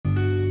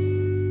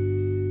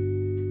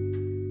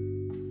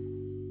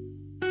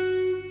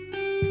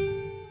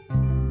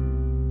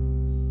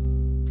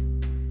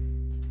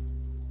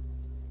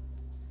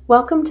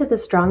Welcome to the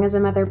Strong as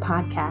a Mother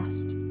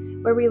podcast,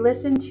 where we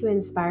listen to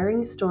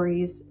inspiring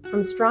stories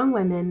from strong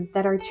women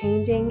that are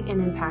changing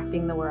and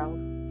impacting the world.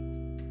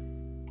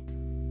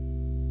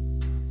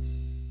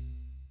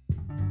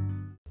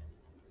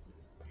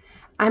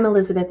 I'm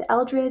Elizabeth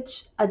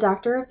Eldridge, a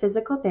doctor of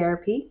physical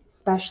therapy,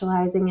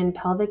 specializing in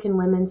pelvic and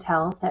women's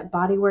health at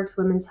Bodyworks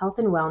Women's Health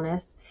and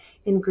Wellness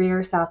in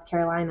Greer, South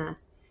Carolina.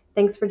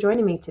 Thanks for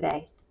joining me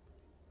today.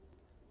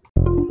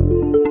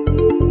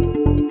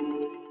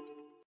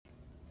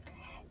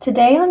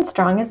 Today on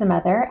Strong as a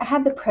Mother, I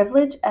had the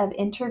privilege of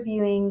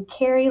interviewing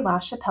Carrie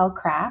LaChapelle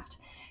Craft,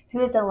 who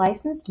is a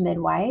licensed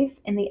midwife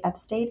in the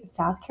upstate of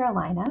South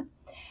Carolina.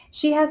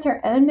 She has her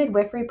own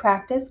midwifery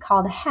practice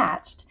called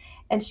Hatched,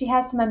 and she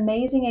has some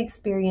amazing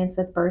experience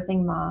with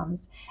birthing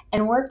moms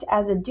and worked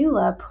as a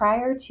doula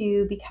prior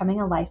to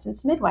becoming a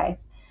licensed midwife.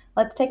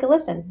 Let's take a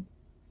listen.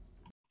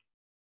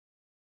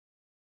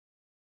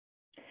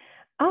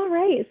 All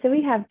right, so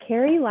we have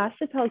Carrie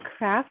LaChapelle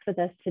Craft with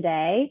us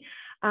today.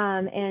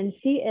 And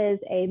she is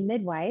a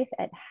midwife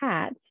at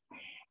Hatched.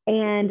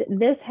 And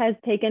this has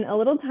taken a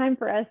little time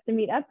for us to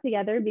meet up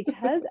together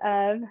because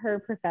of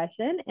her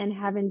profession and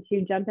having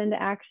to jump into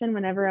action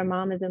whenever a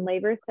mom is in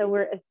labor. So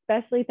we're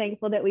especially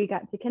thankful that we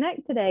got to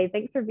connect today.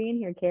 Thanks for being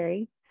here,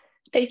 Carrie.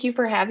 Thank you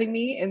for having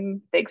me,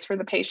 and thanks for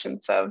the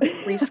patience of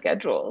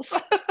reschedules.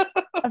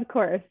 Of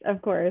course.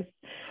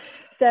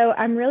 So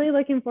I'm really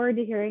looking forward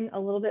to hearing a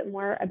little bit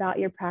more about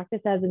your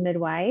practice as a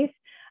midwife.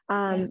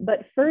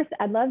 But first,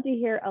 I'd love to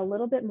hear a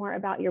little bit more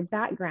about your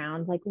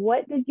background. Like,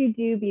 what did you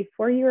do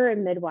before you were a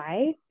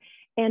midwife?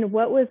 And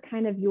what was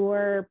kind of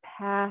your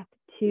path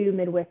to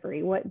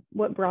midwifery? What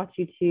brought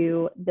you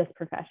to this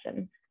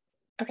profession?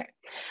 Okay.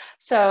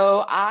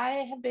 So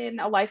I have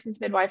been a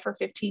licensed midwife for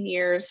 15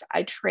 years.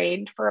 I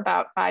trained for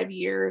about 5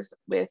 years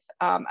with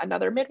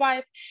another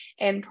midwife.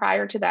 And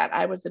prior to that,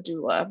 I was a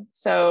doula.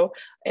 So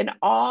in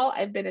all,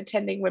 I've been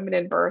attending women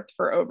in birth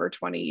for over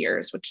 20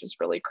 years, which is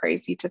really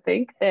crazy to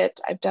think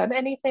that I've done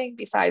anything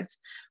besides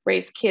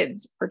raise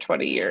kids for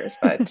 20 years.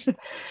 But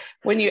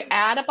when you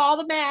add up all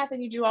the math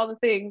and you do all the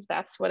things,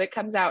 that's what it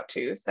comes out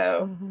to.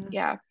 So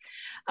yeah.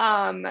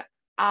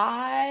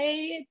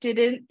 I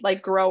didn't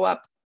grow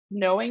up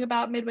knowing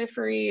about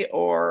midwifery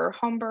or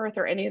home birth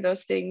or any of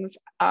those things.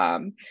 As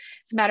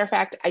a matter of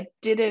fact, I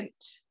didn't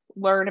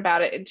learn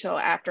about it until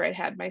after I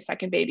had my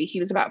second baby.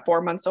 He was about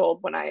 4 months old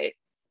when I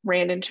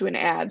ran into an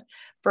ad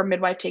for a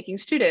midwife taking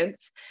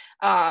students.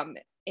 And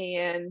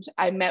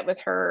I met with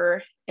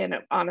her, and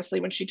honestly,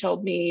 when she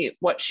told me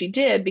what she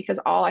did, because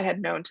all I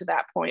had known to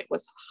that point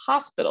was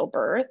hospital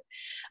birth,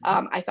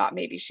 I thought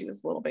maybe she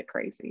was a little bit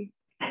crazy.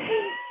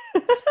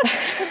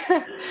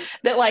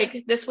 That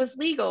this was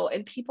legal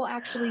and people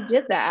actually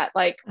did that.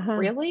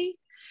 Really?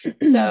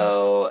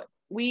 So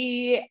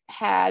we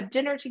had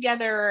dinner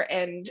together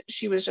and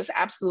she was just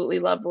absolutely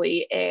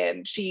lovely.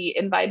 And she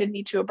invited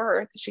me to a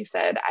birth. She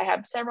said, I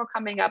have several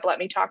coming up. Let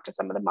me talk to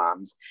some of the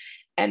moms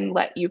and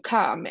let you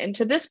come. And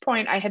to this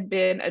point, I had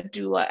been a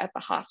doula at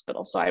the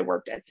hospital. So I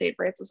worked at St.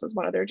 Francis as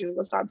one of their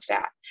doulas on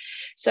staff.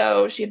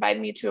 So she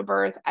invited me to a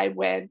birth. I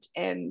went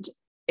and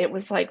it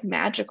was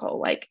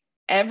magical.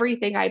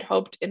 Everything I'd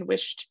hoped and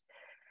wished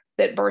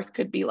that birth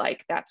could be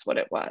like, that's what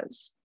it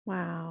was.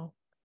 Wow.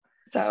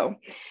 So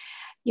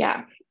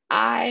yeah,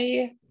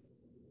 I,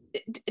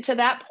 to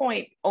that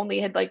point, only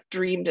had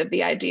dreamed of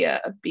the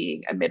idea of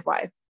being a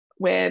midwife.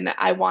 When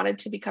I wanted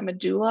to become a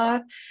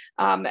doula,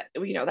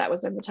 that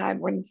was in the time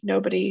when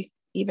nobody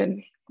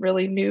even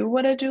really knew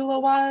what a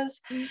doula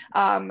was.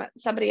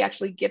 Somebody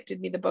actually gifted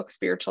me the book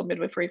Spiritual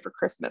Midwifery for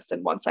Christmas.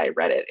 And once I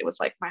read it, it was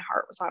my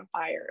heart was on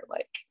fire.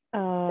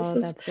 Oh,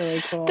 that's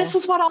really cool. This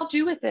is what I'll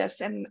do with this.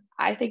 And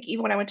I think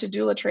even when I went to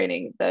doula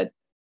training, the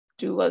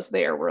doulas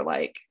there were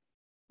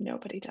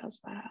nobody does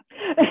that.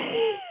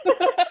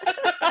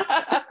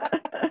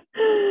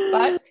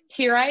 But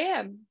here I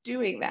am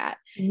doing that.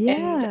 Yeah.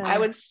 And I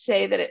would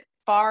say that I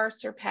far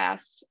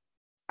surpassed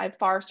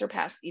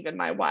even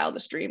my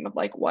wildest dream of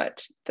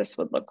what this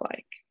would look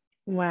like.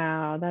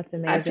 Wow, that's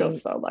amazing. I feel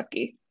so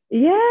lucky.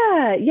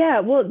 Yeah.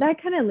 Well,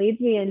 that kind of leads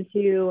me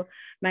into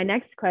my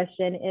next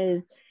question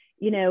is,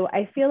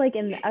 I feel like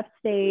in the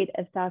upstate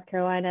of South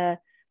Carolina,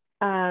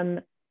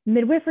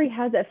 midwifery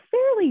has a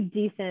fairly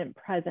decent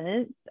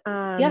presence.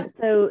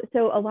 So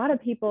a lot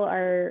of people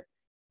are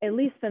at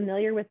least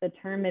familiar with the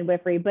term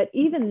midwifery, but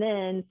even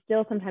then,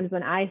 still sometimes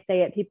when I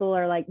say it, people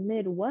are like,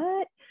 mid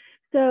what?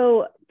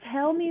 So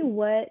tell me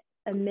what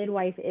a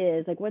midwife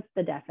is. What's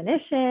the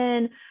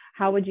definition?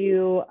 How would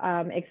you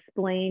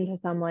explain to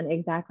someone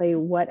exactly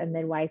what a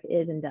midwife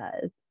is and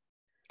does?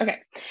 Okay,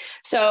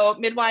 so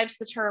midwives,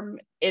 the term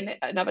in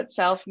and of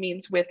itself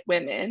means with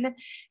women.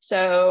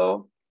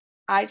 So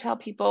I tell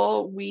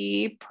people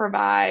we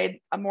provide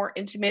a more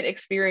intimate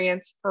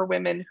experience for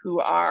women who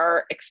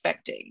are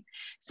expecting.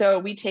 So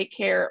we take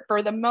care,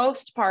 for the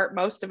most part,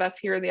 most of us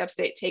here in the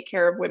upstate take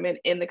care of women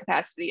in the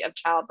capacity of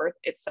childbirth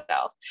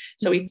itself.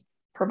 So we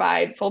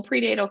provide full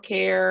prenatal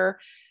care,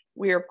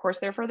 we are, of course,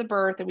 there for the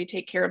birth, and we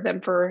take care of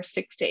them for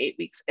 6 to 8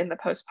 weeks in the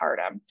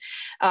postpartum.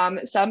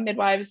 Some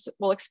midwives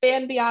will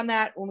expand beyond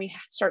that when we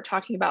start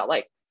talking about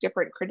like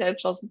different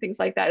credentials and things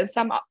like that. And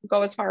some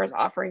go as far as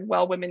offering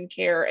well women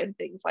care and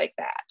things like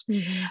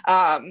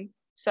that.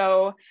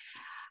 So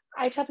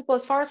I tell people,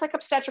 as far as like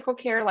obstetrical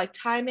care, like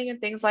timing and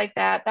things like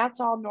that, that's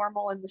all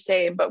normal and the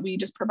same, but we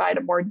just provide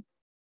a more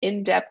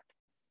in-depth,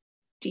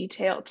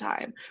 detailed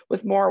time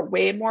with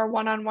way more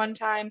one-on-one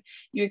time.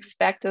 You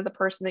expect that the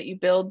person that you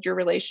build your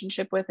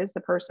relationship with is the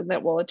person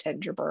that will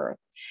attend your birth.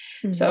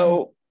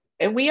 So,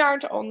 and we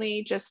aren't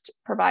only just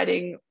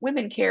providing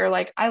women care.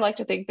 Like, I like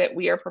to think that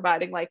we are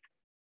providing like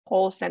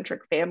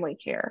whole-centric family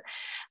care.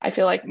 I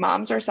feel like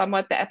moms are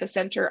somewhat the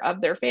epicenter of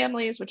their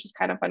families, which is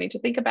kind of funny to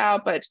think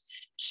about, but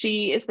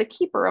she is the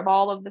keeper of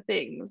all of the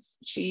things.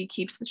 She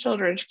keeps the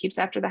children, she keeps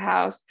after the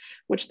house,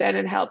 which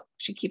then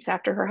she keeps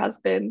after her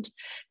husband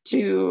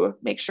to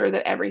make sure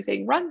that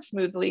everything runs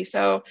smoothly.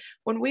 So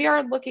when we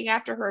are looking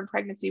after her in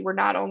pregnancy, we're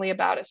not only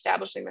about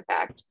establishing the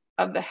fact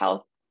of the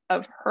health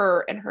of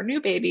her and her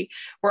new baby,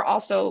 we're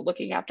also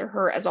looking after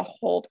her as a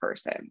whole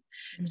person.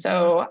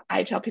 So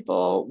I tell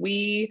people,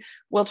 we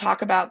will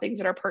talk about things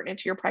that are pertinent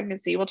to your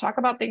pregnancy. We'll talk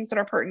about things that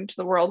are pertinent to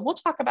the world. We'll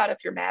talk about if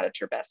you're mad at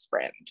your best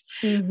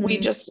friend. We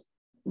just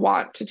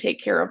want to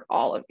take care of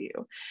all of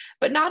you.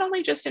 But not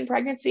only just in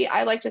pregnancy,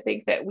 I like to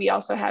think that we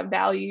also have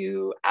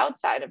value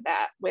outside of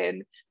that.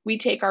 When we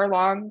take our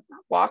long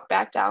walk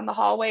back down the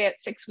hallway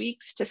at 6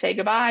 weeks to say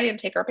goodbye and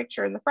take our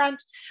picture in the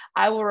front,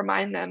 I will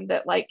remind them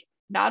that, like,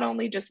 not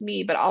only just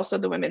me, but also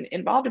the women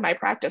involved in my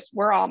practice,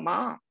 we're all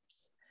moms.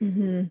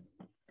 And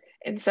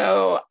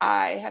so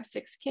I have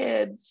 6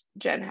 kids.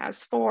 Jen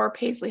has 4,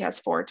 Paisley has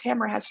 4,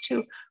 Tamara has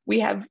 2. We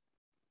have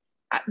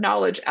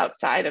knowledge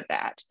outside of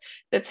that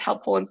that's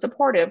helpful and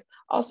supportive.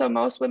 Also,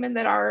 most women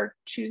that are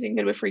choosing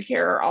midwifery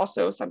care are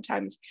also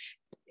sometimes,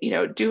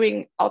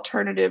 doing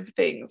alternative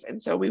things.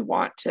 And so we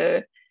want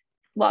to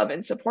love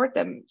and support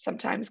them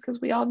sometimes, because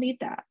we all need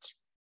that.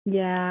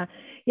 Yeah.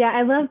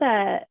 I love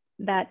that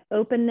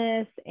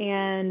openness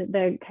and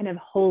the kind of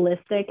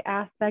holistic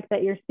aspect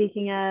that you're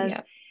speaking of.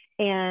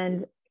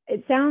 And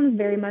it sounds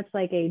very much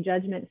like a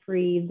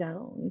judgment-free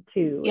zone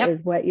too, is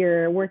what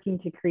you're working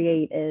to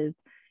create, is,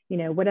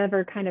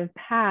 whatever kind of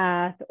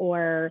path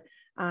or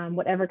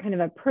whatever kind of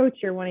approach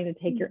you're wanting to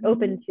take, you're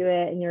open to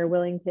it and you're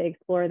willing to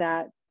explore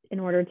that in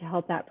order to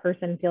help that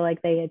person feel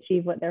like they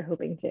achieve what they're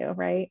hoping to,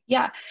 right?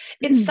 Yeah.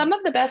 And some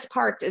of the best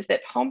parts is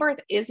that home birth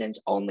isn't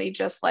only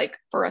just like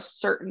for a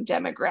certain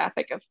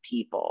demographic of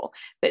people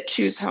that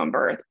choose home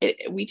birth.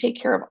 We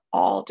take care of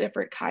all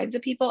different kinds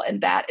of people. And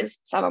that is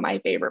some of my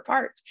favorite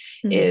parts,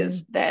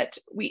 is that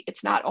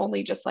it's not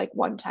only just like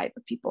one type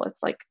of people,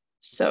 it's like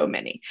so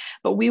many,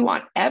 but we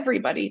want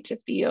everybody to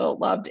feel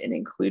loved and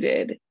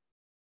included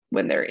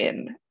when they're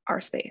in our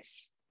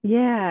space.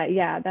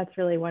 Yeah, that's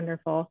really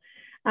wonderful.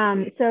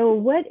 So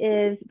what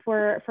is,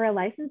 for a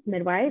licensed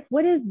midwife,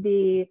 what is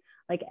the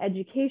like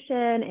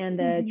education and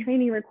the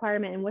training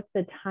requirement, and what's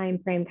the time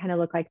frame kind of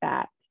look like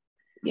that?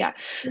 Yeah.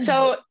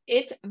 So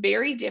it's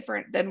very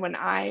different than when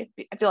I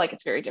feel like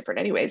it's very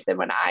different anyways than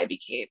when I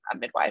became a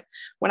midwife.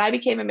 When I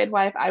became a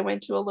midwife, I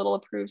went to a little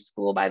approved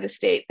school by the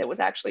state that was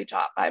actually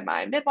taught by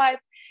my midwife.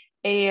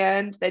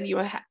 And then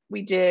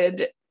we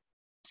did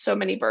so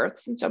many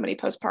births and so many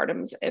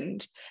postpartums.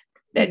 And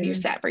then you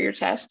sat for your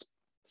test,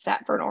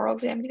 sat for an oral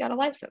exam, and you got a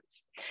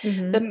license.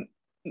 The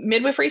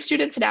midwifery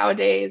students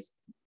nowadays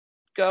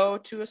go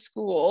to a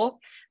school.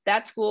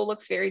 That school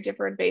looks very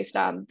different based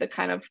on the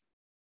kind of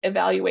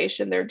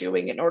evaluation they're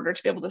doing in order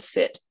to be able to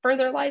sit for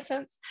their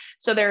license.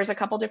 So there's a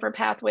couple different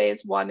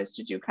pathways. One is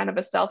to do kind of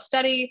a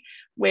self-study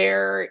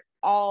where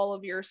all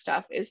of your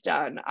stuff is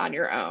done on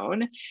your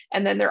own.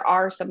 And then there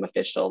are some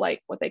official,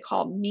 like what they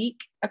call MEAC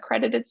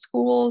accredited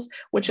schools,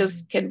 which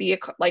can be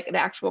like an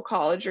actual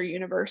college or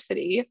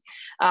university.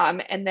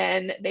 And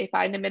then they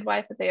find a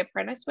midwife that they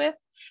apprentice with.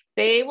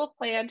 They will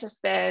plan to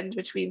spend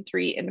between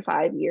 3 and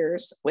 5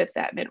 years with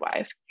that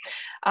midwife.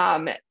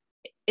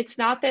 It's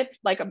not that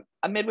like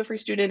a midwifery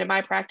student in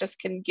my practice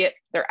can get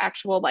their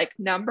actual like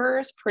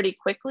numbers pretty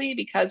quickly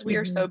because we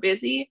are so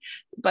busy,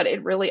 but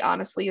it really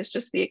honestly is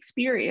just the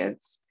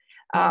experience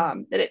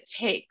that it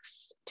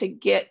takes to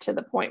get to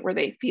the point where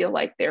they feel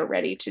like they're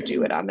ready to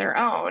do it on their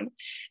own.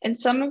 And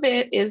some of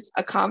it is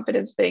a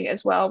confidence thing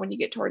as well when you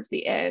get towards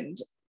the end,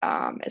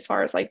 as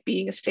far as like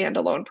being a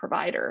standalone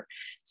provider.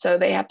 So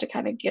they have to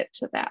kind of get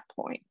to that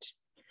point.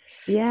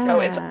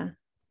 So it's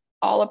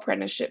all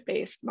apprenticeship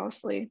based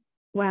mostly.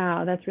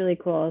 Wow, that's really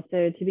cool.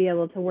 So to be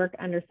able to work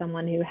under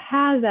someone who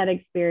has that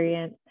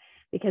experience,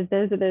 because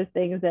those are those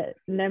things that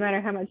no matter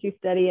how much you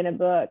study in a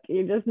book,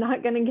 you're just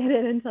not going to get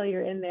it until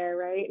you're in there,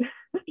 right?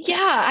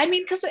 Yeah, I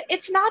mean, because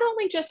it's not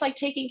only just like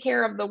taking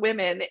care of the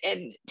women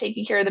and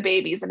taking care of the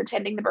babies and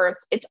attending the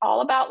births. It's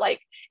all about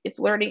like, it's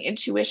learning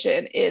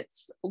intuition.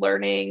 It's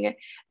learning,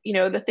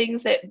 the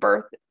things that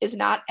birth is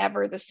not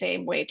ever the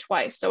same way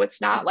twice. So it's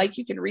not like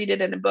you can read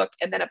it in a book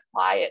and then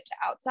apply it to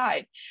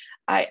outside.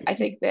 I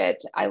think that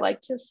I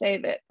like to say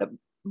that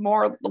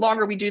the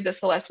longer we do this,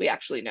 the less we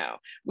actually know.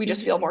 We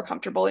just feel more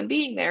comfortable in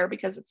being there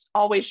because it's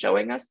always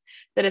showing us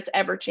that it's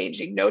ever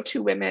changing. No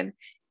two women,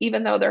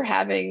 even though they're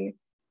having,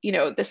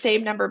 the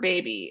same number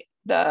baby,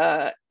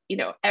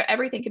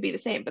 everything could be the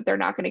same, but they're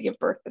not going to give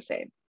birth the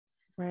same.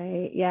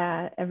 Right.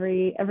 Yeah.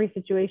 Every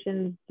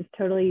situation is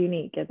totally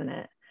unique, isn't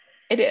it?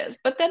 It is.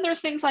 But then there's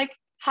things like,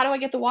 how do I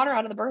get the water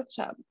out of the birth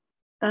tub?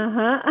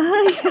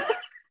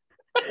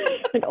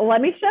 Like,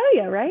 let me show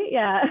you, right?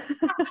 Yeah.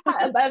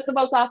 That's the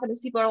most often is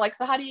people are like,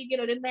 so how do you get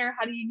it in there?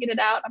 How do you get it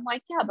out? I'm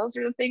like, yeah, those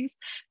are the things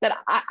that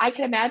I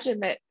can imagine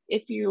that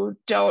if you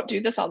don't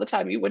do this all the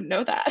time, you wouldn't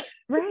know that.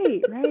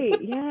 Right.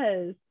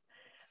 Yes.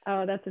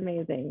 Oh, that's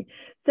amazing.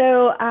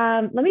 So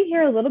let me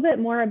hear a little bit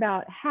more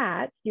about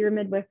HAT, your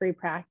midwifery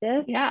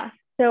practice. Yeah.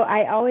 So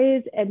I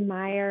always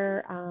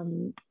admire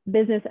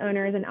business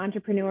owners and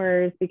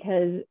entrepreneurs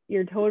because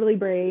you're totally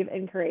brave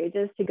and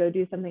courageous to go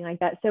do something like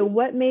that. So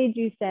what made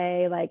you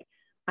say, like,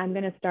 I'm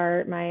going to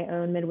start my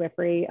own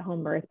midwifery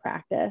home birth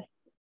practice?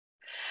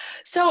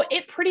 So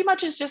it pretty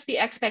much is just the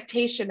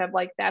expectation of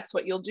like, that's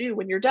what you'll do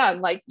when you're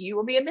done. Like, you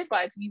will be a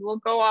midwife, you will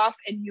go off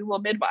and you will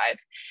midwife.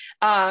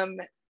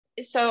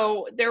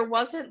 So there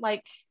wasn't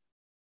like,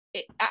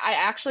 I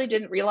actually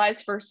didn't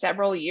realize for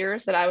several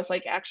years that I was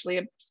like actually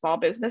a small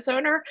business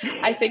owner.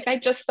 I think I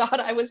just thought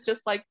I was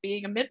just like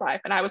being a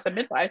midwife, and I was a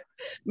midwife.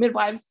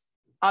 Midwives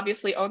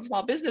obviously own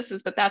small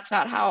businesses, but that's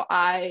not how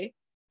I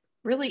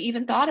really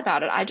even thought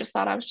about it. I just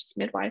thought I was just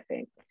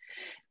midwifing.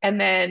 And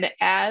then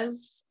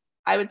as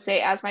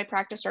my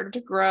practice started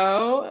to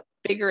grow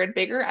bigger and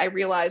bigger, I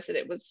realized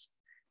that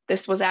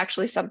this was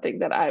actually something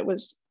that I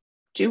was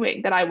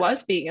doing, that I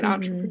was being an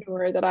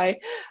entrepreneur, that I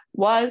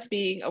was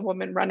being a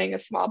woman running a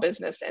small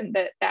business, and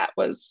that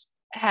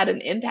had an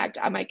impact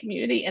on my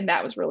community, and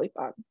that was really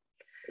fun.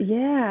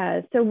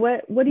 Yeah. So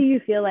what do you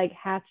feel like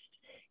Hatched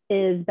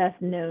is best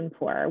known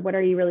for? What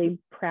are you really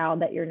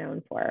proud that you're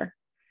known for?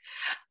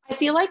 I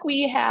feel like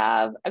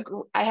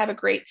I have a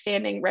great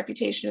standing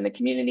reputation in the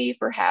community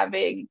for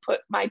having put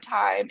my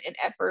time and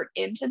effort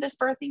into this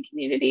birthing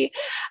community.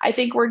 I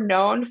think we're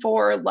known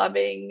for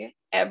loving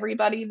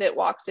everybody that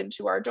walks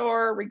into our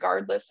door,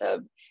 regardless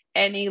of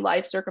any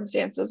life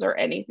circumstances or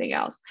anything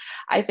else.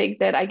 I think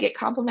that I get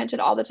complimented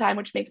all the time,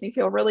 which makes me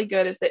feel really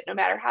good, is that no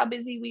matter how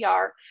busy we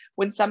are,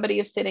 when somebody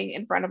is sitting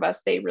in front of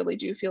us, they really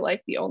do feel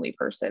like the only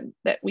person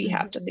that we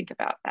have to think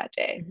about that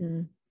day.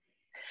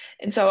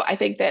 And so I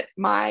think that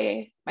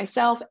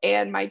myself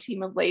and my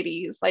team of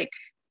ladies, like,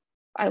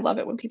 I love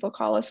it when people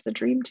call us the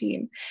dream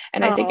team.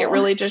 And I think it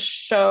really just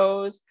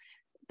shows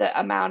the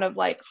amount of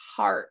like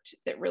heart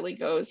that really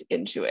goes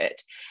into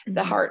it,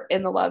 the heart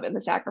and the love and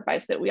the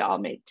sacrifice that we all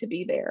make to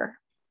be there,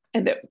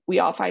 and that we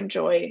all find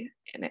joy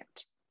in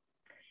it.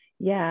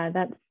 Yeah,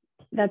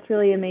 that's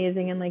really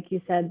amazing. And like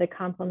you said, the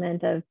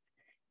compliment of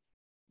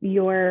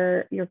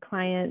your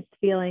clients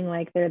feeling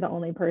like they're the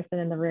only person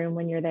in the room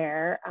when you're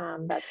there,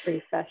 that's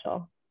pretty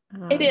special.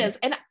 It is.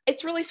 And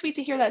it's really sweet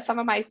to hear that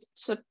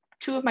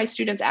two of my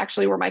students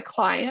actually were my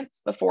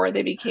clients before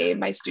they became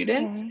my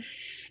students. Okay.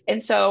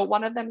 And so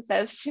one of them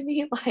says to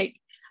me, like,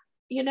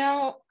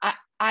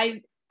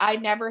 I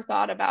never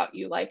thought about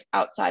you like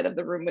outside of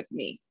the room with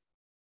me.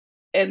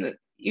 And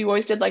you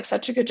always did like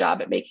such a good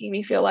job at making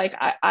me feel like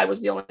I was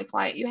the only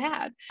client you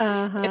had.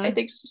 And I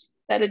think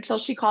that until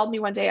she called me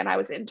one day and I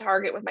was in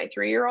Target with my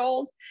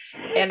 3-year-old,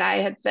 and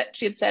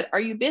she had said, "Are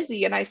you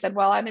busy?" And I said,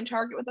 "Well, I'm in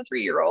Target with a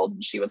 3-year-old."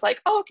 And she was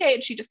like, "Oh, okay."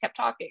 And she just kept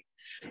talking.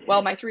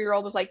 Well, my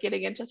 3-year-old was like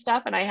getting into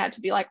stuff, and I had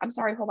to be like, "I'm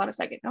sorry, hold on a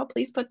second. No,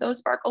 please put those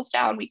sparkles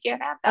down. We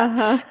can't have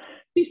that."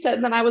 She said,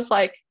 and then I was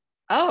like,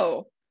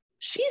 "Oh,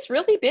 she's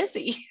really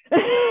busy."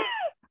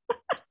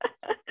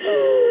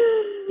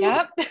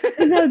 Yep.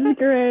 That's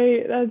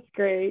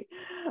great.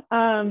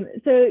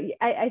 So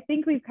I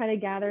think we've kind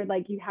of gathered,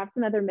 like, you have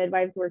some other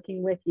midwives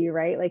working with you,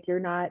 right? Like, you're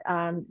not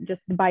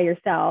just by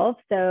yourself.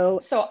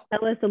 So tell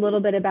us a little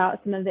bit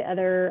about some of the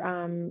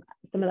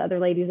other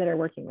ladies that are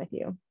working with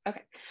you.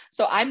 Okay.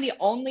 So I'm the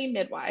only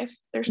midwife.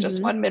 There's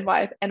just one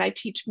midwife, and I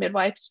teach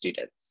midwife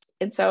students.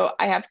 And so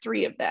I have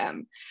 3 of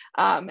them.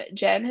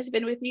 Jen has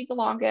been with me the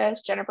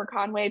longest. Jennifer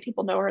Conway,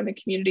 people know her in the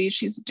community.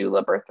 She's a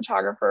doula, birth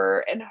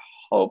photographer, and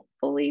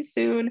hopefully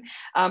soon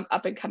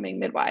up and coming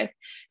midwife.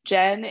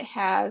 Jen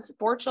has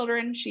 4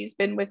 children. She's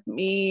been with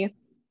me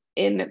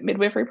in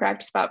midwifery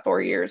practice about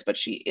 4 years, but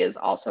she is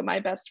also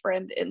my best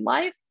friend in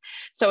life.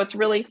 So it's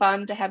really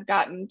fun to have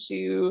gotten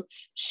to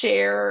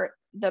share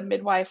the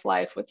midwife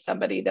life with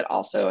somebody that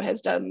also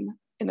has done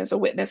and is a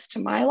witness to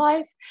my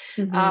life.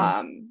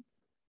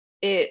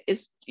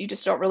 You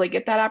just don't really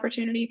get that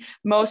opportunity.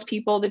 Most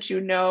people that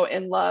you know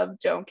and love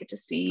don't get to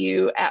see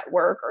you at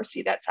work or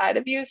see that side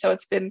of you. So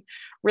it's been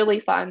really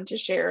fun to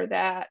share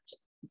that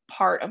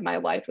part of my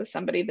life with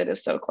somebody that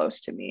is so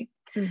close to me.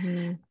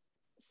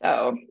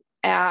 So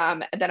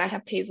And then I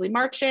have Paisley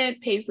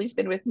Marchant. Paisley's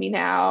been with me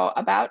now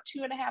about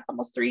 2.5,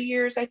 almost 3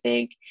 years, I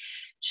think.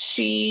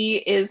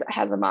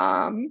 Has a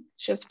mom.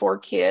 She has 4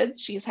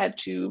 kids. She's had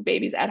 2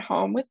 babies at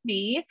home with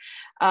me.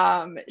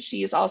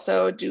 She is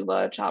also a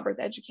doula, childbirth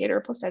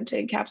educator, placenta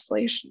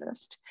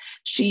encapsulationist.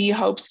 She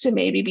hopes to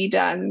maybe be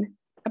done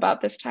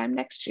about this time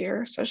next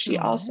year. So she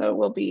also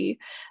will be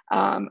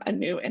a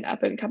new and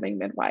up and coming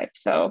midwife.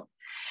 So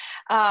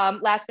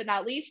last but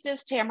not least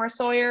is Tamara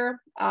Sawyer.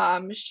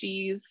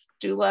 She's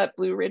doula at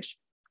Blue Ridge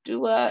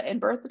Doula and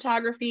Birth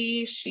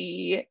Photography.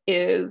 She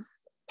is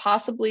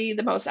possibly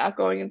the most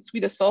outgoing and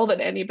sweetest soul that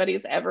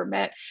anybody's ever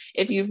met.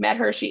 If you've met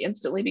her, she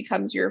instantly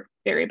becomes your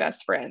very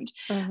best friend,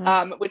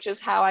 which is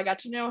how I got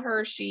to know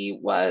her. She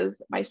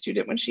was my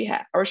student when she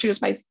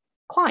was my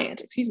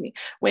client,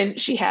 when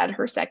she had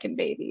her second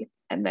baby.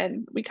 And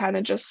then we kind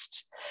of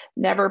just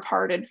never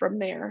parted from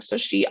there. So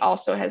she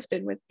also has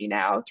been with me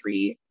now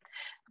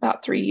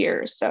about 3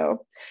 years.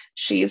 So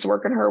she's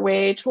working her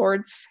way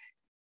towards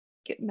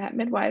getting that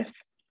midwife.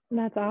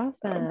 That's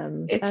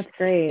awesome. So that's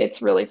great.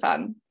 It's really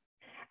fun.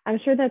 I'm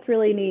sure that's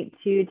really neat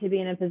too, to be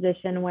in a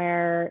position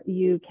where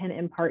you can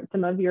impart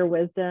some of your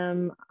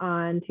wisdom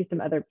on to some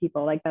other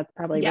people. Like that's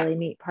probably really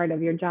neat part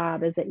of your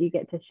job, is that you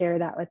get to share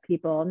that with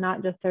people,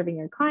 not just serving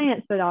your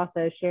clients, but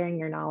also sharing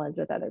your knowledge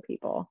with other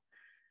people.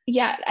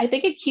 Yeah, I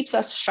think it keeps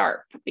us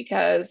sharp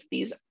because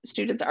these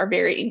students are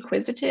very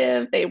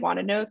inquisitive. They want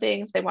to know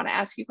things. They want to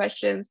ask you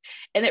questions.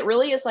 And it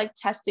really is like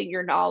testing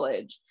your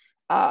knowledge.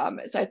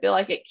 So I feel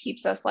like it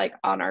keeps us like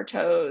on our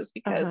toes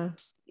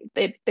because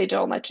they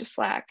don't let you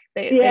slack.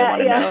 They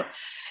want to know.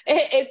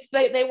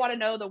 They want to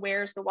know the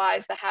where's, the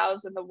whys, the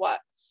hows, and the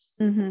whats.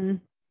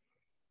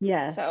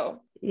 Yeah.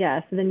 So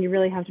then you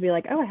really have to be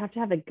like, oh, I have to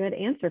have a good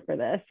answer for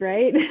this,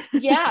 right?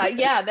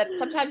 That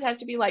sometimes I have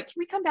to be like, can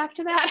we come back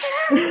to that?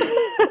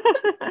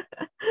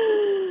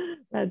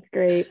 That's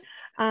great.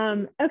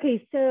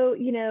 Okay, so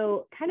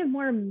kind of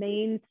more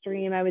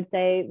mainstream, I would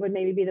say, would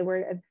maybe be the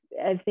word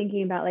of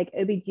thinking about like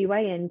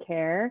OBGYN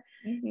care.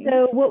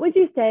 So what would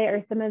you say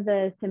are some of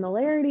the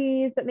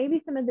similarities, but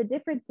maybe some of the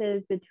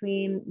differences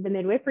between the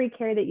midwifery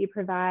care that you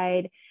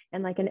provide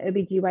and like an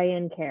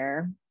OBGYN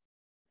care?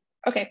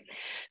 Okay,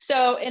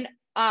 so in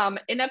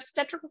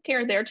obstetrical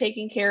care, they're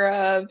taking care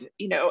of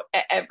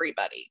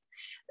everybody.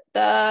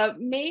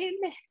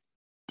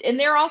 And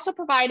they're also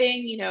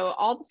providing,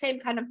 all the same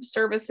kind of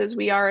services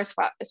we are as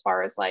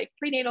far as like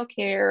prenatal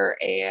care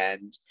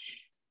and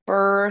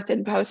birth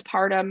and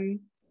postpartum,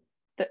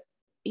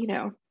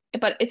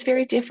 but it's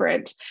very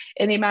different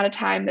in the amount of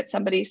time that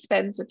somebody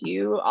spends with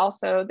you.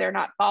 Also, they're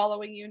not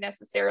following you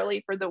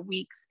necessarily for the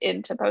weeks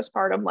into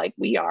postpartum like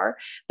we are.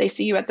 They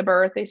see you at the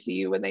birth, they see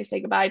you when they say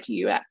goodbye to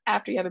you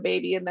after you have a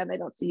baby, and then they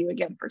don't see you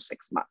again for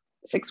 6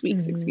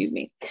 weeks,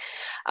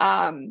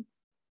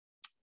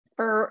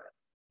 For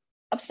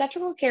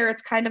obstetrical care,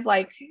 it's kind of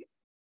like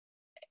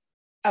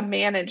a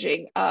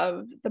managing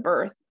of the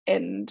birth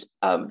and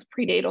of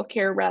prenatal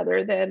care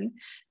rather than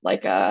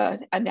like a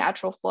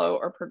natural flow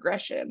or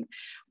progression.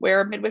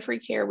 Where midwifery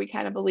care, we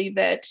kind of believe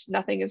that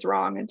nothing is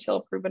wrong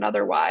until proven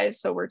otherwise.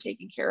 So we're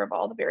taking care of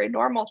all the very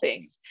normal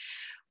things.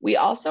 We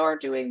also are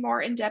doing more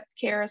in-depth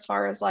care as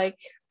far as like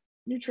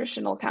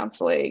nutritional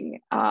counseling,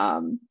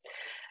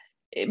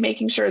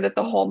 making sure that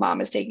the whole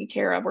mom is taken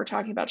care of. We're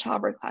talking about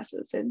childbirth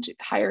classes and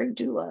hiring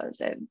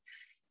doulas and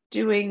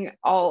doing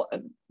all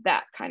of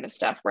that kind of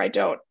stuff where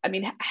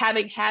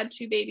having had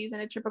 2 babies in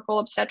a typical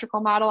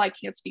obstetrical model, I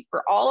can't speak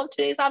for all of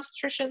today's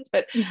obstetricians,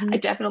 but I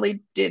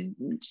definitely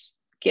didn't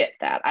get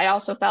that. I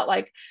also felt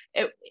like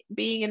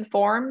being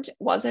informed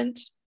wasn't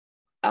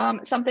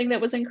something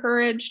that was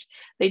encouraged.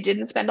 They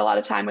didn't spend a lot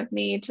of time with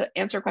me to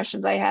answer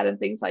questions I had and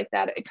things like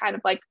that. It kind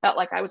of like felt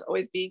like I was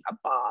always being a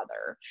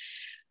bother.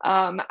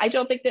 I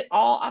don't think that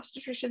all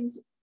obstetricians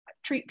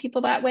treat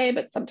people that way,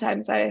 but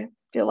sometimes I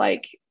feel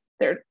like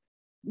they're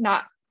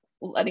not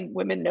letting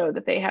women know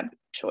that they have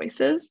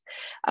choices.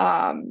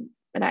 And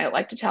I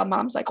like to tell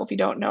moms, like, well, if you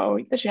don't know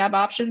that you have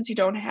options, you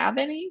don't have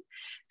any.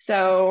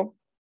 So,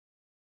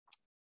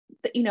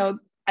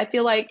 I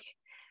feel like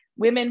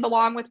women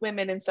belong with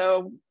women. And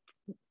so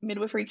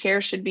midwifery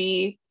care should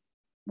be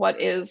what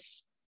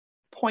is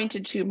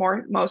pointed to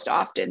most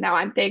often. Now,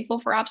 I'm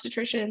thankful for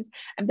obstetricians.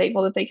 I'm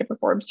thankful that they can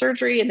perform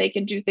surgery and they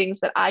can do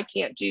things that I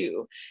can't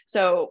do.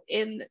 So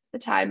in the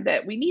time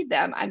that we need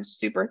them, I'm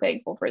super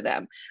thankful for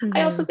them.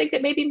 I also think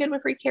that maybe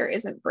midwifery care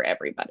isn't for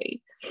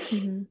everybody.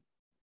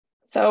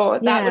 So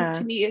that would,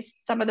 to me, is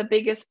some of the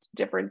biggest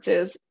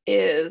differences,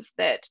 is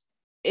that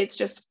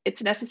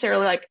it's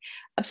necessarily like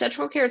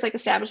obstetrical care is like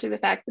establishing the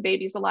fact the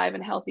baby's alive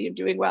and healthy and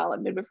doing well,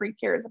 and midwifery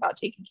care is about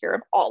taking care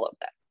of all of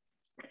them.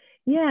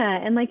 Yeah.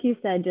 And like you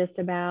said, just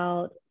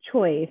about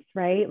choice,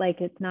 right?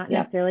 Like it's not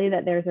necessarily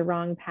that there's a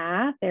wrong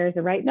path. There's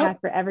a right path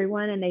for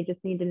everyone. And they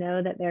just need to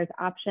know that there's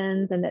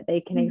options and that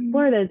they can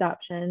explore those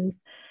options.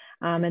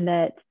 And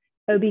that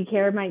OB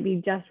care might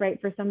be just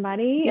right for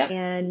somebody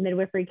and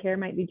midwifery care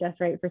might be just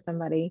right for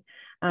somebody.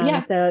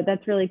 So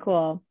that's really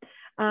cool.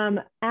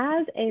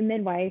 As a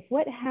midwife,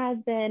 what has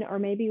been, or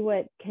maybe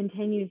what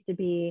continues to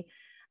be,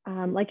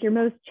 like your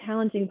most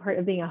challenging part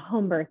of being a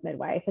home birth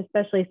midwife,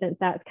 especially since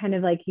that's kind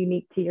of like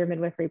unique to your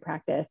midwifery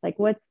practice? Like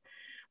what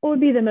would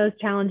be the most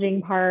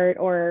challenging part,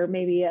 or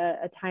maybe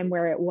a time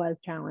where it was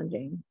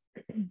challenging?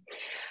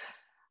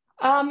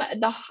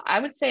 I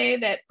would say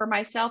that for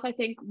myself, I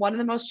think one of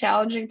the most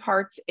challenging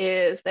parts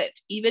is that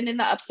even in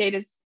the upstate,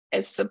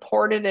 as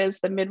supported as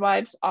the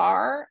midwives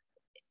are,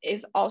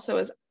 is also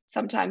as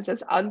sometimes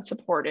as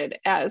unsupported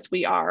as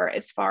we are,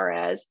 as far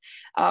as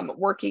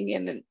working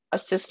in a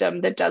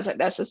system that doesn't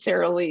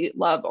necessarily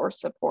love or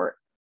support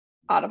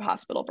out of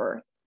hospital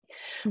birth,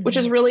 which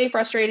is really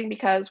frustrating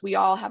because we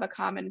all have a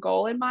common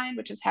goal in mind,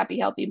 which is happy,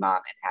 healthy mom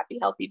and happy,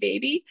 healthy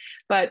baby,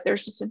 but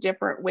there's just a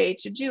different way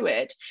to do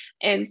it.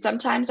 And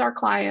sometimes our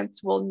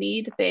clients will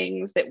need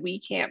things that we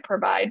can't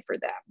provide for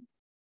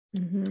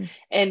them.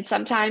 And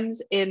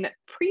sometimes in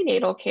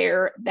prenatal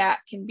care, that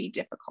can be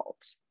difficult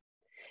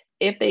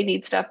if they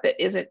need stuff that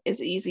isn't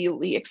as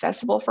easily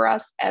accessible for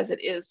us as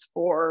it is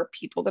for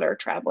people that are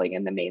traveling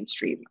in the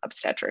mainstream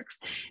obstetrics.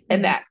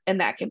 And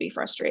that can be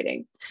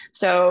frustrating.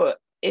 So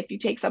if you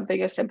take something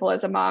as simple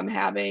as a mom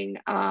having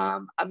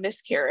a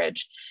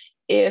miscarriage,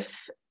 if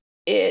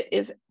it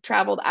is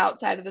traveled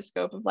outside of the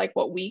scope of like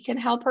what we can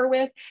help her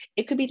with,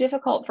 it could be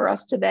difficult for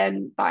us to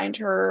then find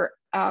her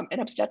an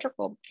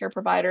obstetrical care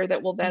provider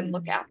that will then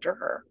look after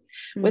her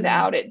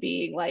without it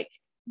being like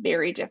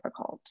very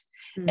difficult.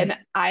 And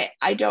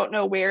I don't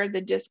know where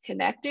the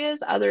disconnect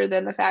is, other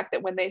than the fact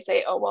that when they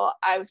say, oh, well,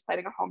 I was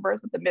planning a home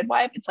birth with the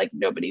midwife, it's like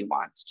nobody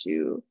wants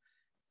to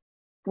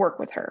work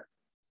with her.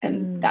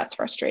 And that's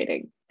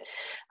frustrating.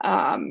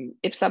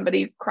 If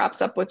somebody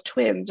crops up with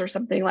twins or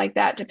something like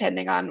that,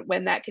 depending on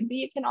when that can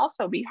be, it can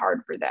also be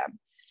hard for them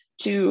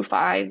to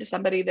find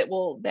somebody that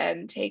will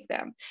then take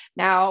them.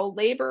 Now,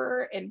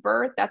 labor and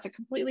birth, that's a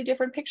completely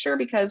different picture,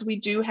 because we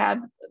do have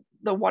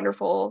the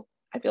wonderful,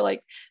 I feel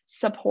like,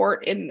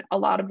 support in a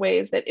lot of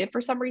ways that if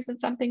for some reason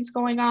something's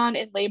going on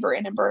in labor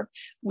and in birth,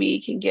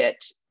 we can get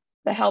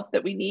the help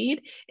that we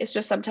need. It's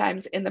just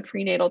sometimes in the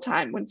prenatal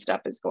time when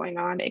stuff is going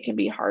on, it can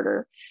be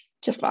harder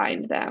to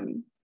find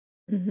them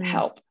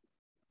help.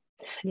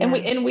 Yeah.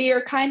 And we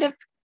are kind of,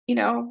 you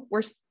know,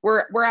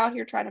 we're out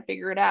here trying to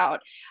figure it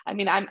out. I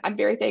mean, I'm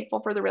very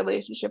thankful for the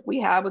relationship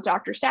we have with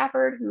Dr.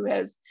 Stafford, who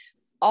has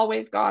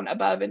always gone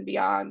above and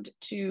beyond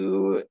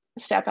to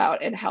step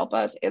out and help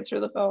us answer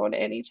the phone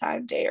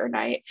anytime, day or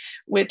night,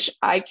 which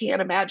I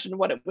can't imagine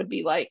what it would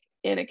be like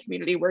in a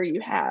community where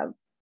you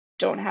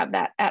don't have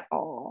that at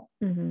all.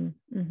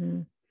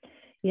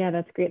 Yeah,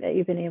 that's great that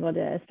you've been able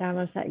to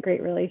establish that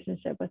great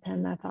relationship with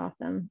him. That's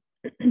awesome.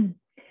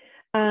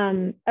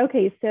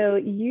 Okay, so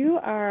you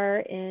are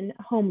in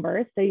home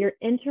birth, so you're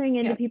entering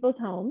into people's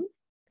homes.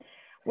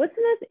 What's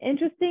the most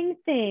interesting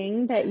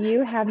thing that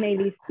you have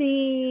maybe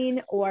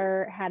seen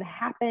or had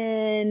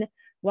happen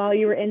while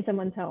you were in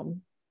someone's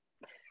home?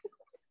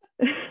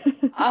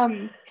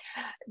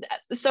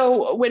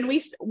 So when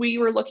we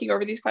were looking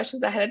over these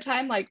questions ahead of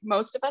time, like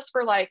most of us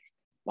were like,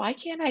 why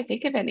can't I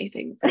think of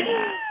anything for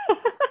that?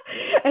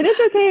 And it's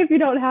okay if you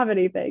don't have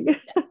anything.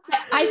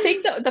 I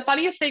think the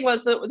funniest thing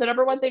was the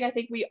number one thing I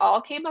think we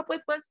all came up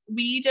with was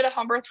we did a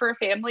home birth for a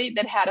family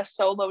that had a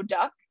solo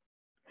duck.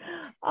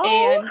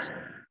 And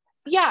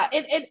yeah,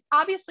 it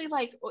obviously,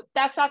 like,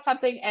 that's not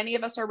something any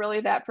of us are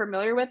really that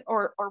familiar with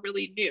or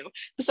really new.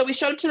 So we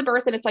showed up to the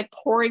birth and it's like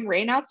pouring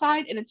rain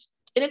outside, and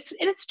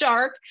it's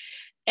dark,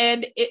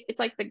 and it's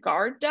like the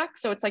guard duck,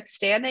 so it's like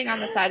standing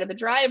on the side of the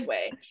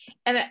driveway,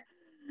 and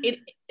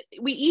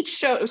we each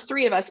showed, it was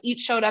three of us,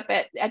 each showed up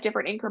at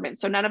different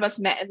increments, so none of us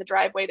met in the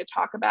driveway to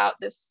talk about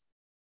this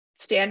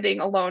standing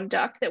alone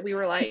duck that we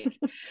were like,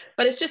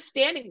 but it's just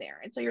standing there,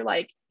 and so you're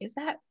like, is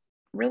that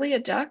really a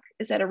duck?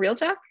 Is that a real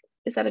duck?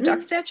 Is that a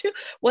duck statue?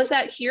 Was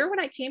that here when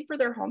I came for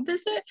their home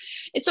visit?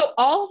 And so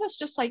all of us,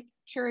 just like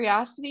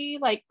curiosity,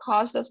 like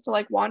caused us to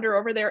like wander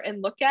over there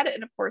and look at it.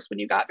 And of course, when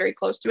you got very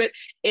close to it,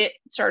 it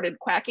started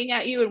quacking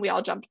at you, and we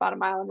all jumped about a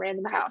mile and ran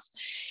in the house.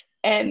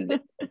 And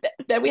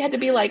then we had to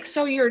be like,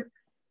 so your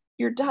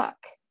duck.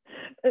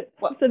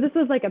 So this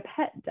was like a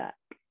pet duck.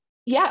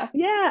 Yeah.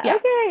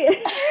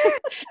 Okay.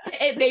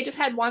 They just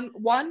had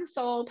one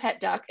sole pet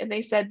duck, and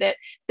they said that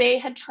they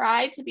had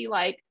tried to be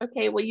like,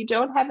 okay, well, you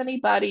don't have any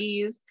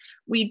buddies,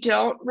 we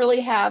don't really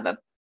have a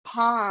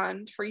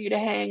pond for you to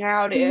hang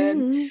out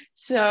in.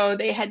 So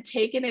they had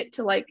taken it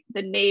to like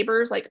the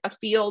neighbors, like a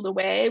field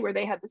away, where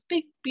they had this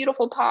big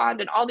beautiful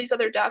pond and all these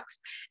other ducks,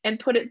 and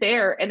put it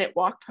there, and it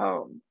walked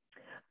home.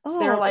 So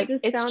they're like,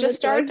 it's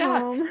just our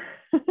duck.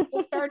 It's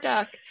just our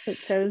duck. It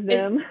chose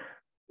them.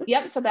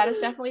 Yep. So that is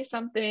definitely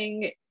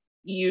something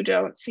you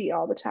don't see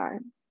all the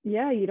time.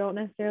 Yeah, you don't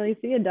necessarily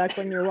see a duck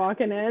when you're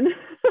walking in.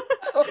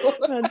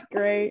 That's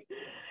great.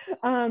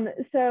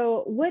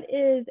 So what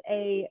is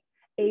a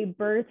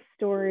birth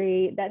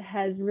story that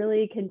has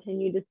really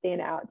continued to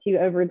stand out to you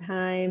over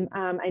time?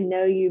 I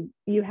know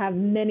you have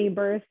many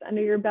births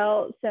under your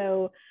belt,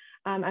 so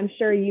I'm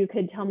sure you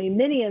could tell me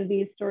many of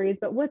these stories,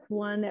 but what's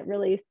one that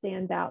really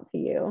stands out to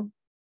you?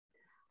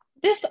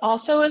 This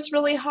also is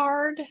really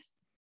hard.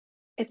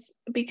 It's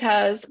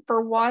because,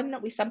 for one,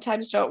 we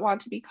sometimes don't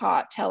want to be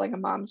caught telling a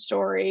mom's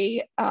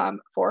story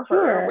for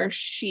her, where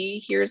she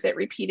hears it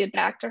repeated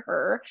back to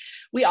her.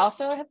 We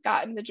also have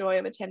gotten the joy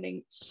of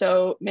attending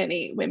so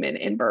many women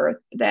in birth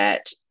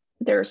that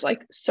there's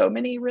like so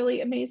many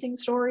really amazing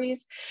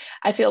stories.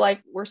 I feel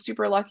like we're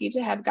super lucky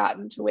to have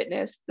gotten to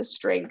witness the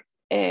strength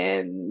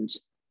and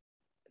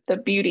the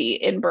beauty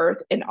in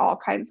birth in all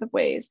kinds of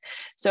ways.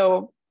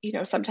 So, you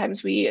know,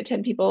 sometimes we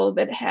attend people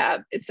that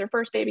have, it's their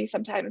first baby.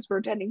 Sometimes we're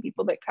attending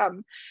people that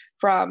come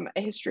from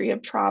a history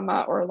of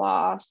trauma or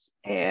loss,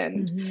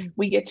 and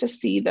we get to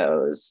see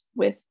those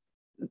with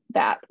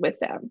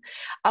them.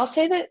 I'll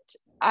say that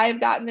I've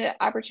gotten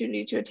the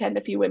opportunity to attend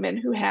a few women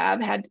who have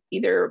had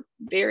either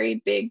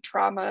very big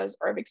traumas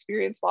or have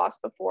experienced loss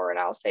before. And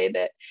I'll say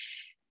that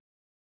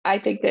I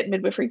think that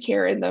midwifery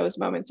care in those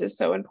moments is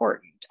so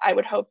important. I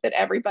would hope that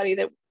everybody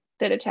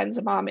that attends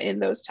a mom in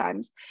those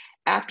times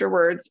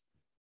afterwards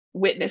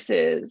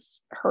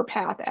witnesses her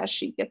path as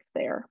she gets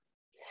there.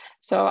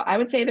 So I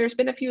would say there's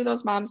been a few of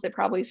those moms that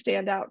probably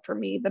stand out for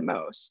me the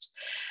most.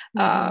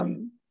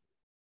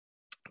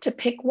 To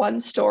pick one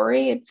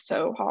story, it's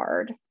so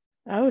hard.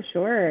 Oh,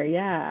 sure.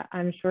 Yeah,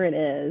 I'm sure it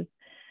is.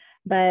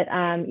 But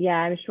yeah,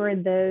 I'm sure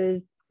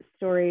those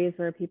stories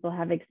where people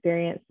have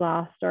experienced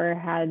loss or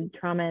had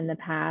trauma in the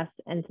past,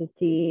 and to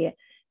see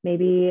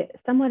maybe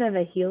somewhat of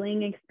a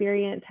healing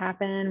experience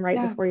happen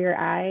right before your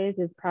eyes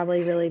is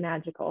probably really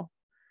magical.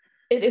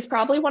 It is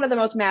probably one of the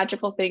most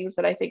magical things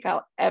that I think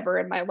I'll ever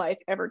in my life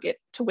ever get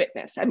to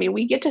witness. I mean,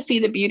 we get to see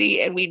the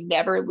beauty, and we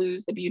never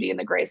lose the beauty and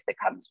the grace that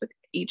comes with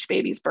each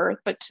baby's birth,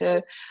 but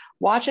to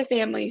watch a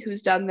family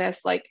who's done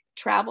this, like,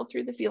 travel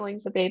through the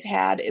feelings that they've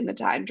had in the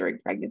time during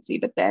pregnancy,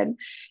 but then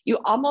you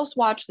almost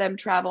watch them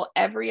travel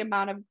every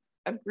amount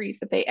of grief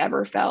that they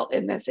ever felt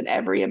in this, and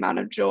every amount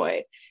of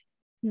joy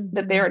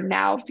that they're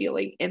now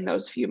feeling in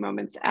those few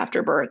moments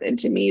after birth. And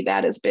to me,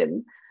 that has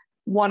been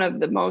one of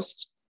the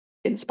most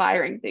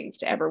inspiring things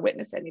to ever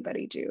witness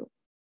anybody do.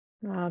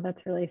 Wow,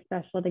 that's really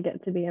special to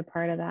get to be a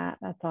part of that.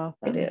 That's awesome.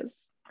 It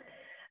is.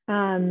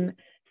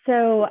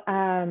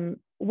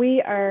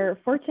 We are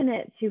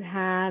fortunate to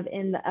have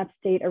in the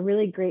upstate a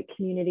really great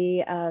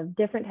community of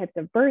different types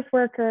of birth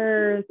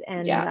workers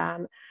and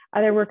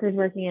other workers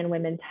working in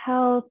women's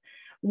health.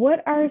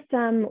 What are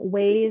some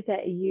ways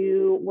that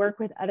you work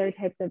with other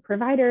types of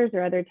providers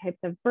or other types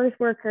of birth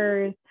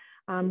workers?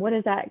 What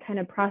does that kind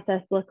of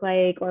process look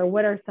like? Or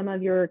what are some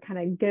of your kind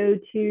of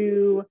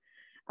go-to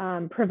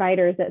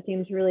providers that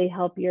seem to really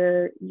help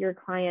your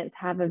clients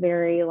have a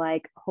very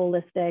like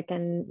holistic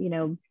and, you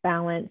know,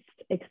 balanced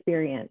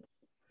experience?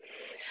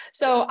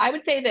 So I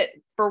would say that,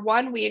 for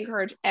one, we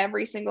encourage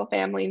every single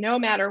family, no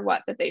matter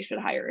what, that they should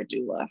hire a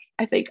doula.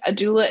 I think a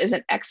doula is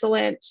an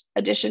excellent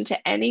addition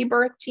to any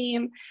birth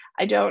team.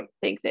 I don't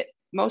think that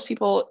most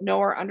people know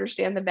or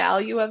understand the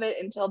value of it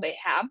until they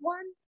have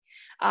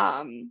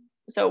one.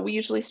 So we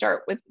usually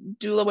start with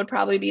doula would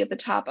probably be at the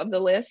top of the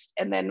list,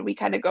 and then we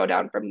kind of go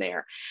down from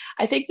there.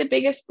 I think the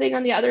biggest thing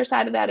on the other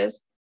side of that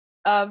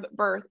of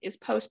birth is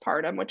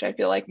postpartum, which I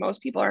feel like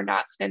most people are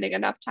not spending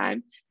enough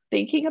time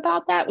thinking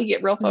about that. We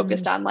get real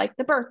focused on like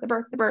the birth.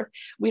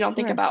 We don't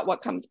think about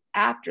what comes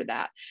after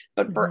that.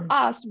 But for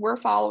us, we're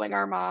following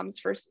our moms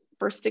for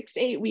 6 to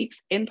 8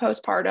 weeks in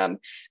postpartum.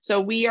 So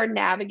we are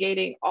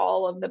navigating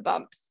all of the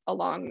bumps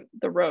along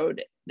the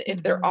road,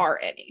 if there are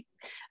any.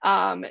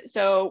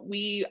 So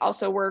we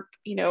also work,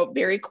 you know,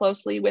 very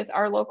closely with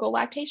our local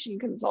lactation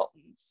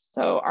consultants.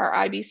 So our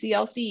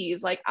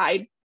IBCLCs, like,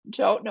 I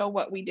don't know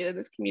what we did in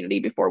this community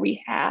before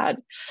we had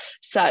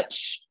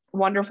such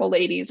wonderful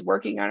ladies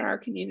working on our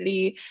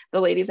community. The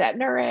ladies at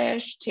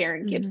Nourish,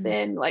 Taryn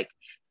Gibson, like,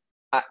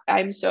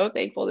 I'm so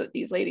thankful that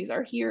these ladies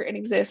are here and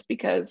exist,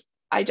 because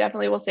I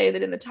definitely will say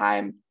that in the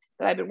time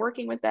that I've been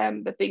working with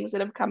them, the things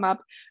that have come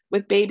up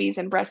with babies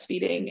and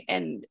breastfeeding,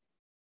 and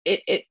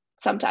it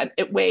sometimes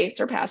it way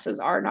surpasses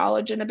our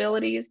knowledge and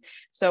abilities.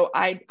 So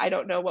I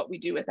don't know what we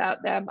do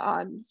without them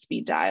on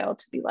speed dial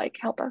to be like,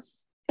 help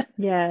us.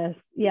 Yes.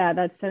 Yeah.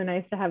 That's so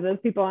nice to have those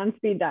people on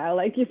speed dial,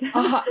 like you said.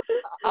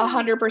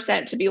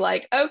 100% to be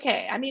like,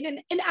 okay. I mean,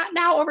 and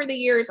now over the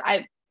years,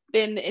 I've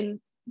been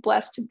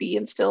blessed to be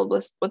instilled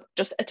with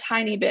just a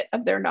tiny bit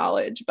of their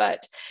knowledge,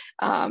 but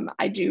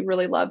I do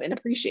really love and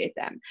appreciate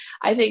them.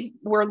 I think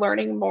we're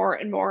learning more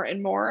and more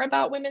and more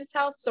about women's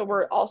health. So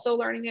we're also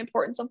learning the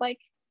importance of like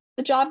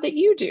the job that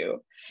you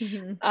do.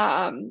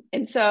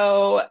 And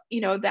so,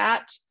 you know,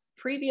 that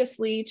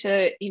previously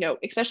to, you know,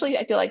 especially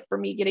I feel like for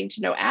me getting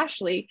to know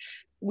Ashley,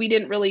 we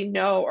didn't really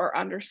know or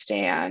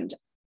understand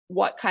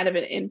what kind of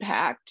an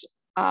impact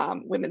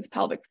women's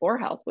pelvic floor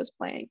health was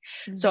playing.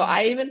 So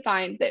I even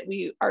find that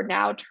we are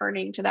now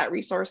turning to that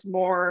resource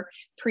more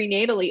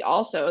prenatally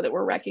also, that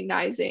we're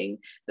recognizing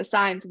the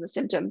signs and the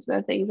symptoms and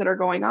the things that are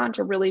going on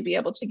to really be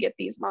able to get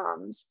these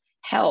moms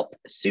help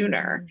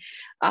sooner.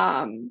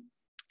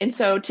 And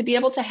so to be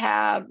able to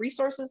have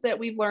resources that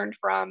we've learned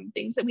from,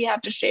 things that we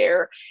have to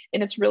share,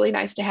 and it's really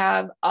nice to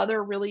have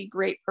other really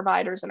great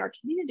providers in our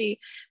community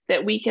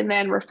that we can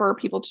then refer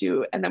people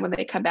to. And then when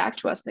they come back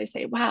to us, they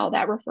say, wow,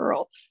 that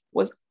referral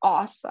was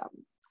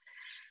awesome.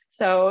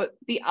 So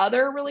the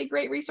other really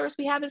great resource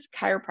we have is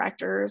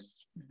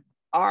chiropractors.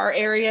 Our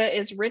area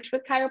is rich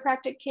with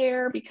chiropractic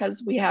care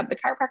because we have the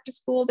chiropractic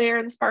school there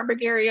in the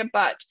Spartanburg area,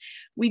 but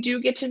we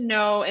do get to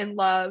know and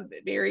love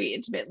very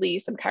intimately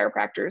some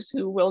chiropractors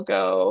who will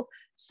go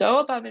so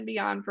above and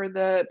beyond for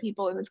the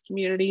people in this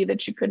community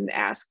that you couldn't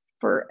ask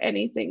for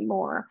anything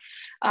more.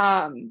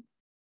 And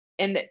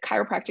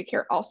chiropractic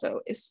care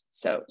also is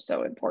so,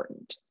 so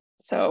important.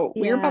 So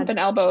we're bumping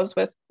elbows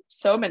with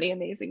so many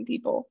amazing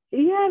people.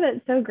 Yeah,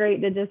 that's so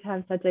great to just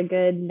have such a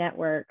good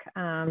network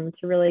to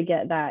really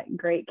get that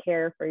great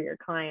care for your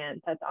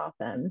clients. That's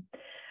awesome.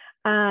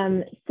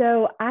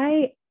 So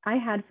I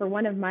had for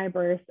one of my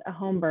births a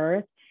home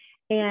birth,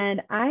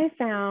 and I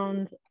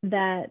found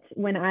that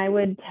when I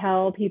would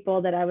tell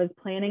people that I was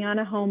planning on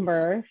a home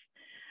birth,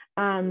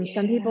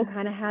 some people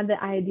kind of had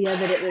the idea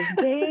that it was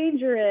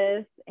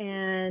dangerous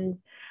and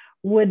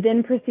would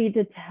then proceed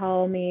to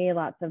tell me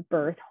lots of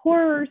birth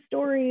horror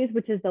stories,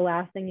 which is the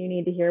last thing you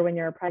need to hear when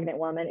you're a pregnant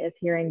woman, is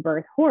hearing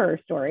birth horror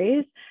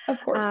stories. Of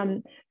course.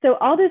 So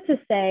all this to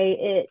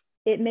say,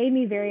 it made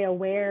me very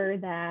aware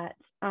that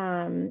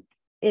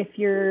if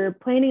you're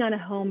planning on a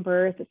home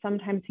birth,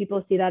 sometimes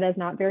people see that as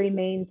not very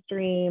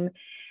mainstream.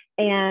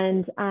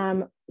 And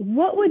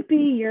what would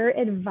be your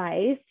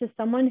advice to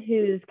someone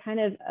who's kind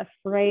of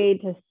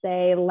afraid to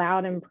say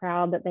loud and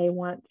proud that they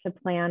want to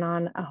plan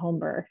on a home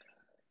birth?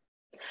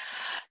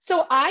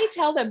 So I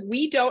tell them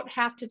we don't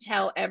have to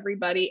tell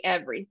everybody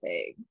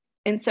everything.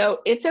 And so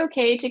it's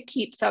okay to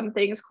keep some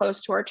things close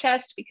to our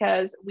chest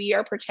because we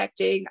are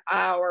protecting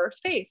our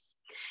space.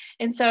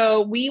 And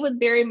so we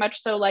would very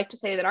much so like to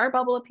say that our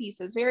bubble of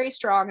peace is very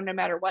strong, and no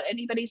matter what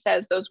anybody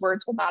says, those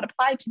words will not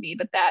apply to me,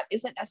 but that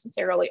isn't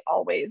necessarily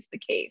always the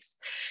case.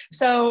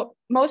 So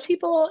most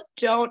people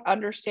don't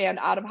understand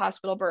out of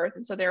hospital birth,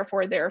 and so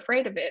therefore they're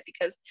afraid of it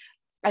because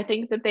I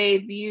think that they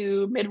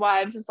view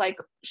midwives as like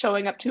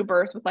showing up to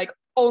birth with like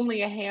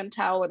only a hand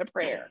towel and a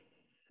prayer.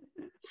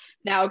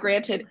 Now,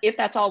 granted, if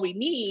that's all we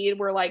need,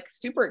 we're like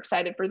super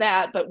excited for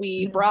that, but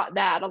we brought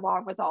that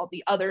along with all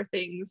the other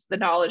things, the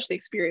knowledge, the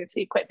experience,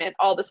 the equipment,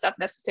 all the stuff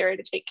necessary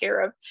to take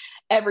care of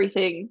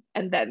everything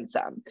and then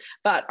some.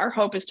 But our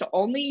hope is to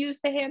only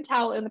use the hand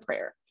towel and the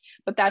prayer,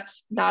 but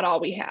that's not all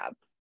we have.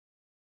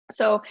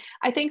 So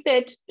I think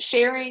that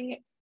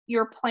sharing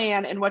your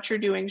plan and what you're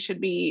doing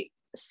should be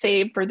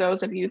saved for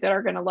those of you that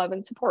are going to love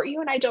and support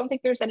you. And I don't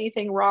think there's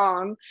anything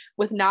wrong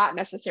with not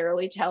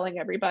necessarily telling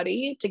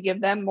everybody to give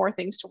them more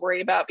things to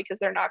worry about because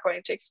they're not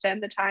going to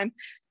extend the time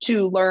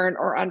to learn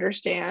or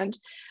understand.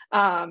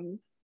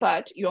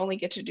 But you only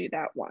get to do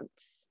that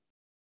once.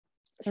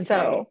 Okay.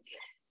 So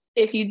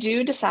if you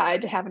do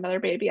decide to have another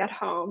baby at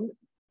home,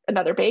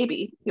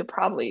 you'll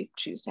probably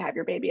choose to have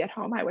your baby at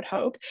home, I would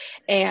hope.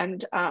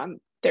 And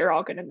they're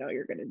all going to know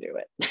you're going to do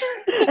it.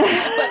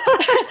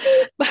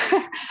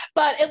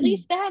 but at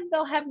least then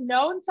they'll have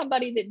known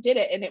somebody that did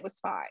it and it was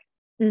fine.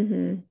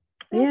 Mm-hmm.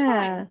 It was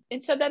fine.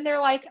 And so then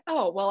they're like,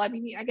 oh, well, I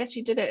mean, I guess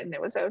you did it and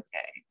it was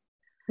okay.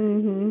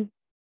 Mm-hmm.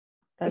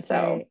 That's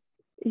right.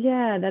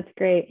 Yeah, that's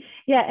great.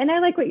 Yeah. And I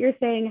like what you're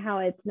saying, how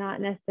it's not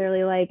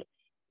necessarily like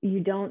you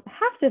don't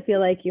have to feel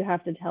like you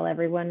have to tell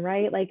everyone,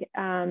 right? Like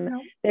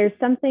no. There's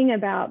something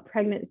about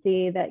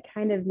pregnancy that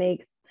kind of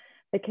makes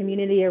the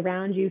community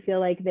around you feel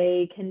like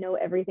they can know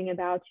everything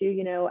about you.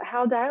 You know,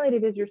 how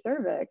dilated is your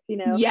cervix? You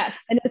know,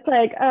 yes. And it's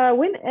like,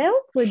 when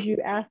else would you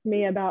ask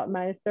me about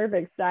my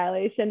cervix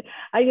dilation?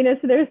 You know,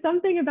 so there's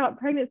something about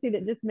pregnancy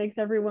that just makes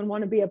everyone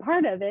want to be a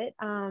part of it.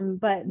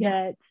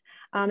 That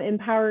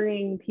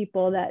empowering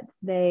people that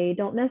they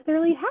don't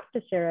necessarily have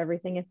to share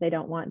everything if they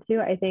don't want to,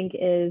 I think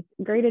is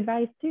great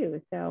advice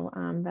too. So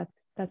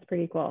that's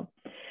pretty cool.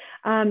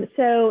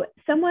 So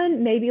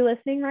someone may be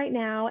listening right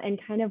now and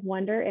kind of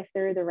wonder if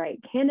they're the right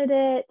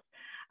candidate,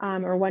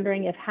 or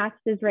wondering if HATCHED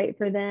is right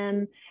for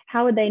them.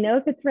 How would they know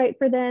if it's right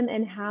for them,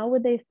 and how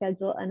would they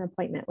schedule an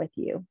appointment with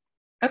you?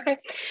 Okay.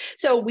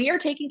 So we are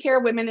taking care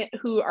of women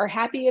who are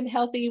happy and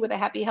healthy with a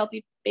happy,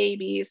 healthy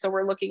baby. So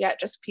we're looking at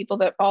just people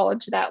that fall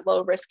into that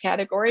low risk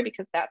category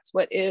because that's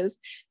what is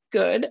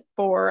good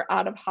for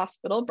out of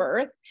hospital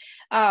birth.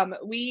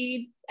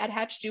 We at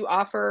Hatch do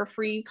offer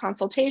free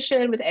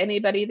consultation with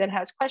anybody that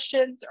has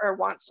questions or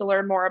wants to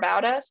learn more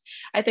about us.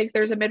 I think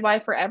there's a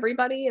midwife for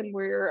everybody, and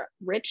we're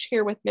rich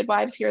here with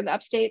midwives here in the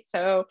upstate.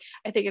 So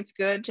I think it's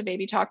good to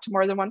maybe talk to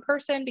more than one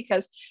person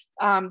because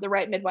the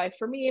right midwife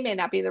for me may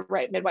not be the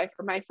right midwife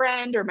for my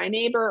friend or my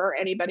neighbor or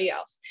anybody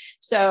else.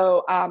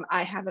 So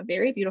I have a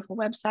very beautiful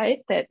website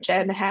that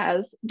Jen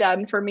has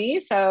done for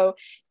me. So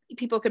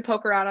people could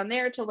poke around on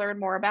there to learn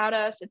more about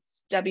us.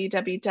 It's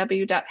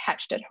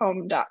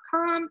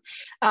www.hatchedathome.com.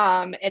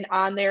 And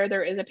on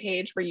there is a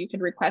page where you can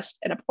request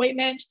an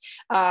appointment.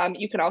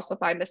 You can also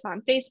find us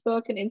on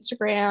Facebook and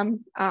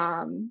Instagram.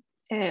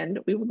 And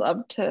we would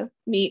love to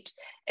meet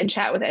and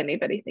chat with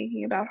anybody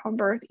thinking about home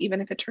birth,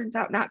 even if it turns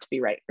out not to be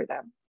right for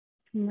them.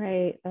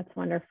 Right. That's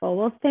wonderful.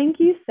 Well,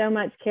 thank you so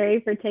much, Carrie,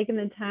 for taking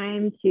the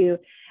time to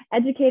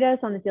educate us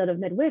on the field of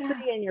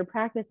midwifery and your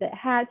practice at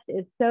Hatched.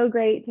 It's so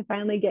great to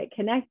finally get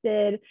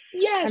connected.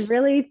 Yes. I'm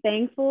really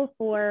thankful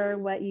for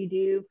what you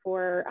do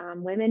for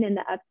women in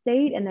the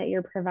upstate, and that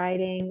you're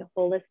providing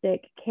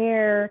holistic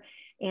care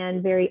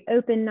and very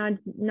open,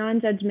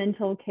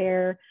 non-judgmental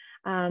care.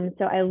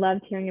 So I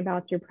loved hearing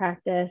about your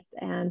practice,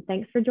 and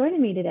thanks for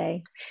joining me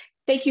today.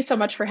 Thank you so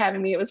much for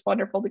having me. It was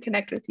wonderful to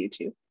connect with you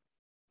too.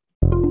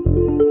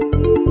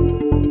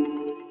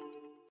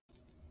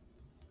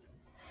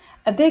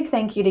 A big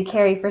thank you to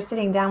Carrie for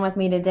sitting down with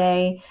me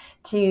today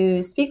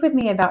to speak with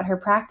me about her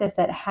practice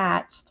at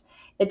Hatched.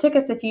 It took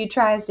us a few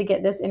tries to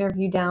get this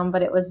interview down,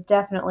 but it was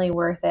definitely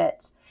worth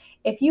it.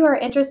 If you are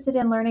interested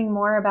in learning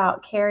more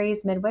about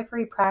Carrie's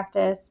midwifery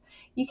practice,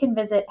 you can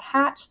visit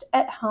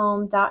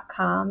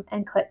hatchedathome.com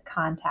and click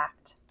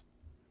Contact.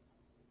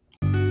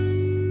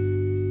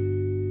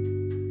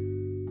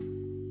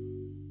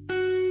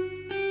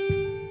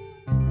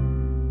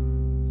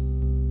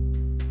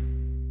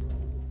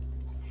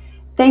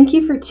 Thank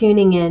you for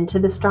tuning in to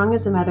the Strong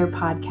as a Mother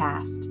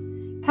podcast.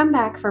 Come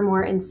back for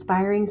more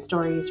inspiring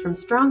stories from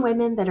strong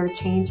women that are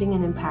changing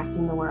and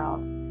impacting the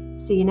world.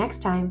 See you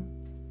next time.